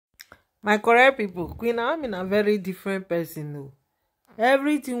My correct people, Queen Naomi na very different person o.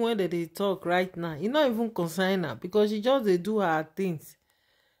 Everything wey dem dey talk right now, e no even concern her because she just dey do her things.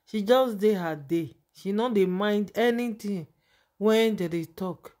 She just dey her day. She no dey mind anything when dem dey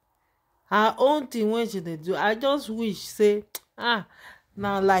talk. Her own thing wey she dey do, I just wish say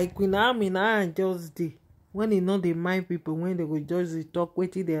na like Queen Naomi na I just dey when e no dey mind people, when dem go just dey talk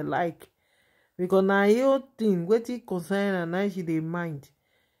wetin dem like, because na her own thing wetin concern her na she dey mind.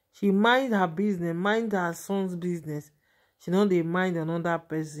 She mind her business, mind her son's business. She no dey mind another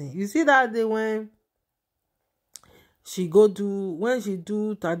person. You see that day when she do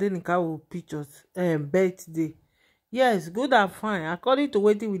Tadenikawo pictures birthday. Yes, good and fine. According to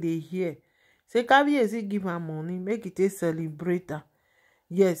wetin we dey hear, say Kabiyesi give her money make e take celebrate her.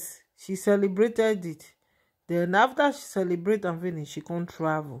 Yes, she celebrated it. Then after she celebrate am finish, she come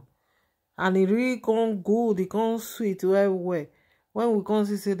travel. And e really come good, e come sweet well well. When we come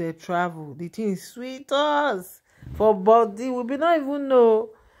see say they travel, the thing sweet us for body. We be not even know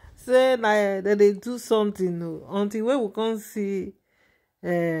say na dem dey do something no, until when we come see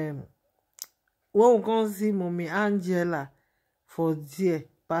Mommy Angela for there,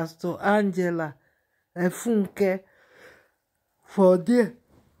 Pastor Angela Funke for there.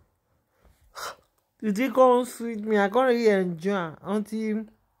 The thing come sweet me. I can't really enjoy am until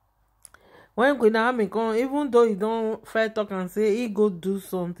when Queen Naomi come, even though he don't first talk and say he go do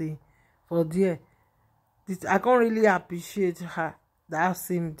something for there, I can't really appreciate her that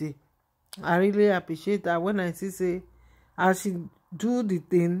same day. I really appreciate her when I see say as she do the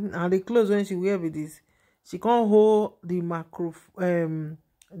thing and the clothes when she wear with this, she can't hold the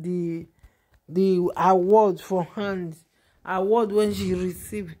the award for hand. Award when she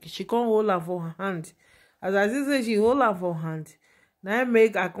receive, she can't hold her for hand. As I see say she hold her for hand, now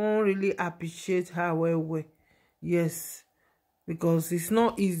make I can't really appreciate her well well. Yes, because it's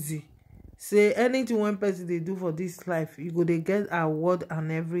not easy. Say anything one person they do for this life, you go they get award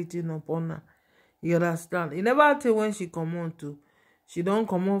and everything upon her. You understand? You never tell when she come on to. She don't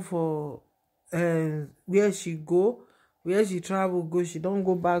come on for where she go, where she travel go. She don't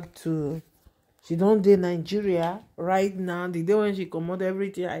go back to. She don't do Nigeria right now. The day when she come out,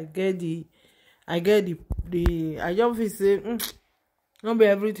 everything I get the I just feel say not be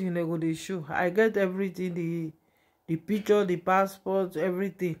everything they go they show. I get everything, the picture, the passport,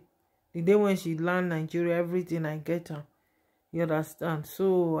 everything. The day when she land Nigeria, everything I get her. You understand?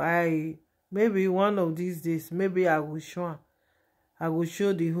 So maybe one of these days, maybe I will show her. I will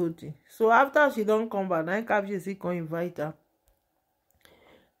show the whole thing. So after she don't come back, now Kabiyesi can invite her.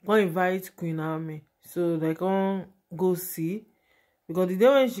 Can invite Queen Naomi. So they can go see. Because the day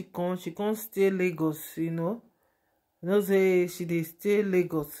when she can't stay Lagos, you know. You know, say she dey stay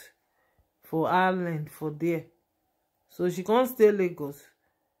Lagos for Ireland for there. So she can't stay Lagos.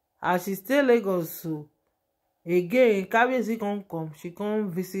 As she stay Lagos, so again, Kabiyesi can't come. She can't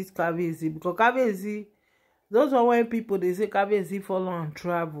visit Kabiyesi because Kabiyesi, those are when people they say Kabiyesi follow and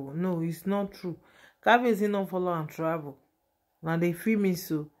travel. No, it's not true. Kabiyesi not follow and travel. Now they feel me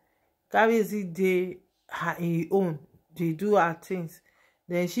so. Kabiyesi dey her own. They do her things.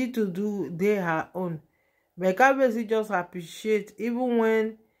 Then she to do they her own. But Kabiyesi just appreciate even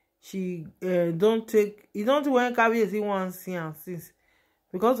when she don't take. You don't when Kabiyesi want see and since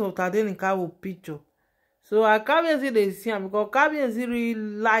because of Tadenikawo picture. So Kabiyesi dey see am because Kabiyesi really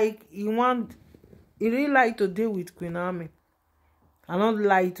like he really like to deal with Queen Naomi. I not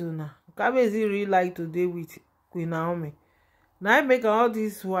lie to now. Kabiyesi really like to deal with Queen Naomi. Now I make all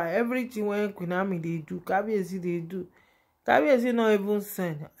this why everything when Queen Naomi they do, Kabiyesi they do. Kabiyesi not even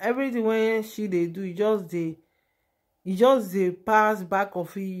send. Everything when she they do, it just they pass back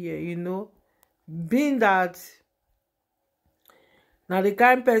of a year, you know. Being that now the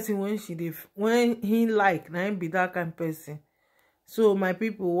kind person when he like, now him be that kind person. So my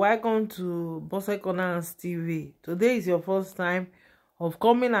people, welcome to Bose Corners TV. Today is your first time of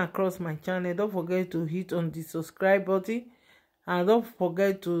coming across my channel. Don't forget to hit on the subscribe button and don't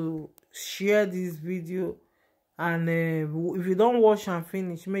forget to share this video. And if you don't watch and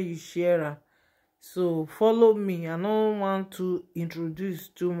finish, may you share am. So follow me. I don't want to introduce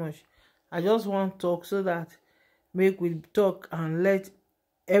too much. I just want to talk so that make we talk and let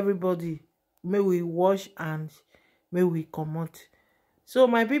everybody, may we watch and may we comot. So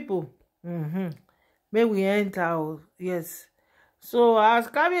my people, may we enter. Yes. So as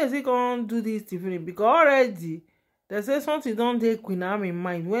Kabiyesi can't do this different because already they say something don't take Queen Naomi in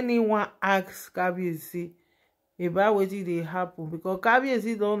mind when he want ask Kabiyesi about wetin dey happen, because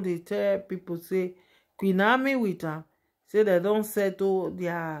Kabiyesi don dey tell people say Queen Naomi with am say they don settle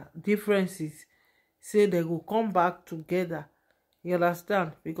their differences, say they go come back together. You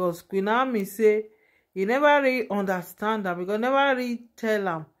understand? Because Queen Naomi say he never really understand am, because never really tell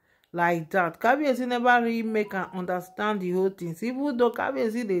am like that. Kabiyesi never really make am understand the whole things, even though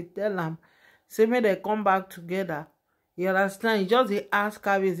Kabiyesi dey tell am say make dem come back together. You understand? He just dey ask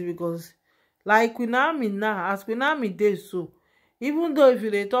Kabiyesi because like Queen Naomi now, as Queen Naomi dey so, even though if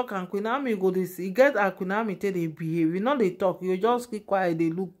you dey talk and Queen Naomi go dey see, e get how Queen Naomi take dey behave. You no dey talk, you just keep quiet, dey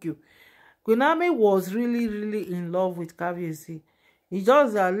look you. Queen Naomi was really in love with Kabiyesi. E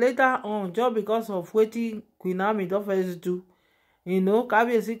just that later on, just because of wetin Queen Naomi don first do,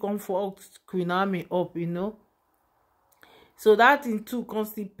 Kabiyesi come fuck Queen Naomi up, so that thing too come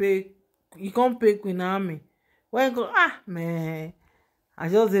still pay. E come pay Queen Naomi when go, man, I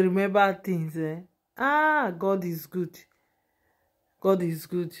just dey remember things. God is good. God is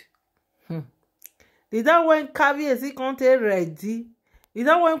good. The time when Kabiyesi come take ready, the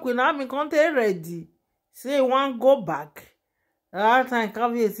time when Queen Naomi come take ready, say e wan go back. That time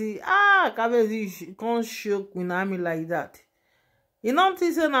Kabiyesi come show Queen Naomi like that. You no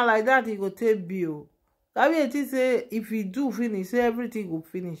think say na like that e go take be o. Kabiyesi say if e do finish, say everything go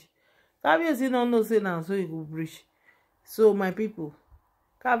finish. Kabiyesi no know say na so e go reach. So my people,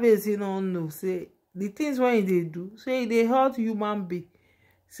 Kabiyesi no know say the things wey e dey do, say e dey hurt human being.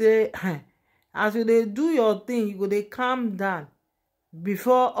 Say as you dey do your thing, you go dey calm down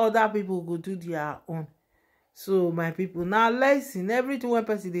before other people go do their own. So my people, na lesson. Everything wey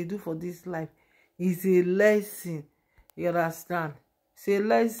person dey do for this life is a lesson. You understand? It's a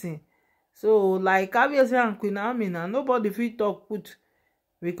lesson. So like Kabiyesi and Queen Naomi now, nobody fit talk put,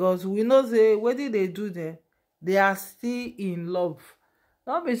 because we know say wetin they do there, they are still in love.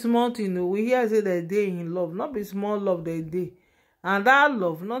 Not be small thing o. We hear say they dey in love, not be small love they dey, and that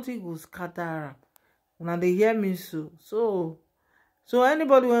love nothing go scatter am. Una dey hear me so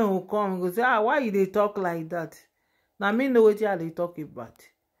anybody when go come go say, why you dey talk like that? Na me know wetin I dey talk about.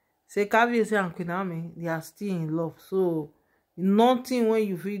 Say Kabiyesi and Queen Naomi, they are still in love. So nothing when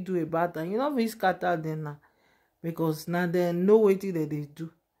you fit do about that. You no fit scatter them now, because now they know wetin dem dey do.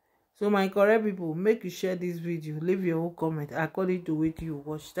 So my correct people, make you share this video, leave your own comment according to wetin you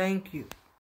watch. Thank you.